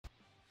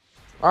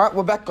Alright,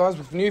 we're back guys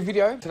with a new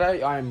video.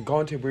 Today I am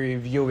going to be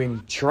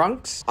reviewing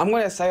Trunks. I'm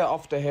going to say it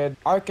off the head.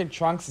 I reckon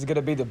Trunks is going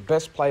to be the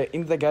best player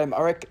in the game.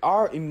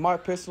 In my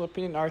personal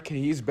opinion, I reckon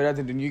he is better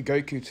than the new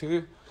Goku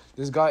too.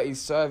 This guy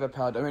is so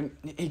overpowered. I mean,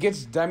 he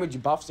gets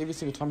damage buffs every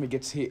single time he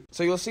gets hit.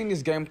 So you'll see in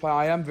this gameplay,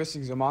 I am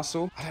versing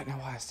Zamasu. I don't know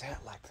why I say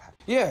it like that.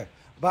 Yeah,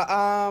 but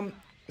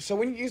so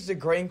when you use the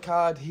green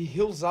card, he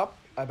heals up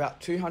about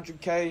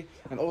 200k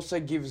and also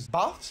gives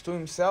buffs to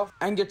himself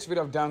and gets rid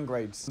of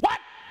downgrades. What?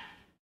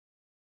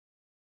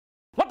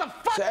 What the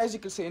fuck? So as you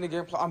can see in the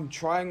gameplay, I'm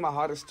trying my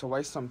hardest to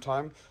waste some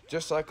time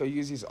just so I can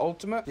use his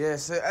ultimate. Yeah,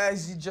 so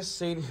as you just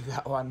seen in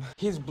that one,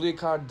 his blue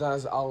card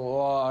does a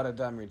lot of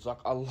damage, like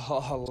a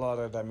lot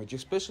of damage,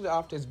 especially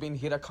after it's been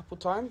hit a couple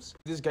times.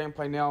 This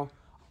gameplay now,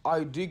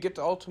 I do get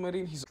the ultimate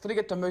in. He's gonna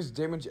get the most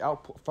damage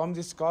output from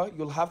this guy.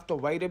 You'll have to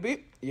wait a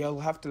bit.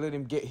 You'll have to let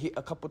him get hit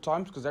a couple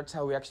times because that's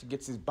how he actually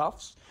gets his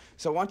buffs.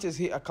 So once he's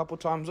hit a couple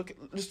times,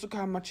 just look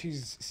how much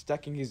he's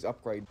stacking his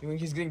upgrade. I mean,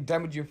 he's getting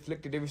damage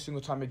inflicted every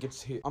single time he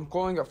gets hit. I'm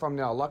calling it from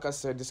now. Like I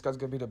said, this guy's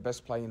gonna be the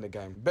best player in the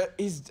game. But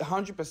he's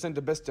 100%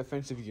 the best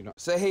defensive unit.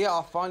 So here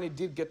I finally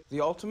did get the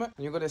ultimate.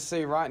 And you're gonna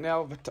see right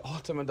now that the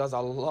ultimate does a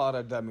lot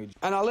of damage.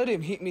 And I let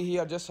him hit me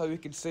here just so we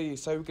could see,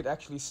 so we could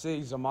actually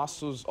see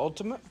Zamasu's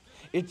ultimate.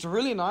 It's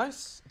really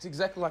nice. It's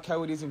exactly like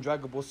how it is in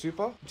Dragon Ball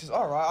Super, which is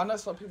alright. I know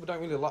some people don't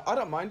really like. I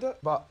don't mind it,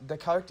 but the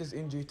characters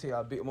in GT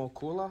are a bit more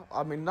cooler.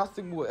 I mean,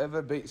 nothing will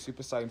ever beat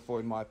Super Saiyan 4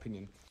 in my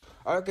opinion.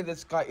 I reckon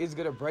this guy is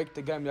gonna break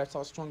the game. That's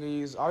how strong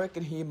he is. I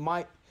reckon he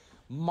might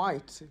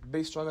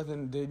be stronger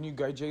than the new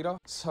Gogeta.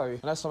 So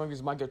I know some of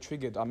you might get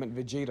triggered. I meant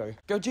Vegito.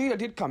 Gogeta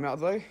did come out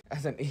though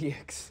as an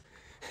EX.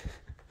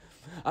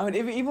 I mean,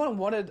 if anyone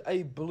wanted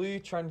a blue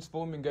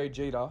transforming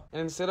Gogeta,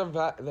 and instead of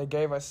that, they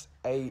gave us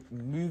a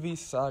movie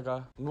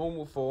saga,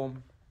 normal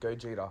form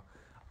Gogeta.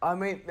 I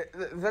mean,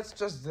 that's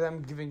just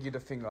them giving you the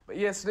finger. But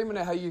yes, let me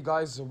know how you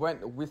guys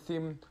went with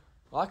him.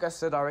 Like I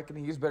said, I reckon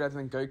he's better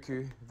than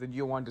Goku, the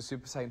new one, the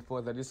Super Saiyan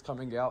 4 that is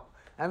coming out.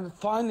 And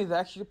finally, they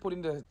actually put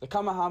in the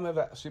Kamehameha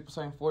that Super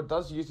Saiyan 4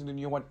 does use in the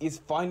new one is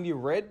finally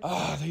red.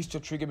 They used to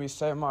trigger me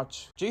so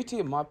much.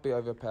 GT might be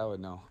overpowered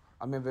now.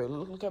 I mean,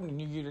 look how many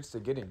new units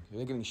they're getting.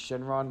 They're getting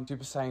Shenron,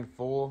 Super Saiyan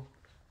 4.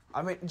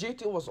 I mean,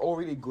 GT was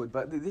already good,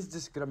 but this is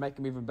just going to make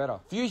him even better.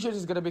 Fusion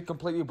is going to be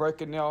completely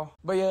broken now.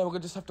 But yeah, we're going to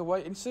just have to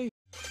wait and see.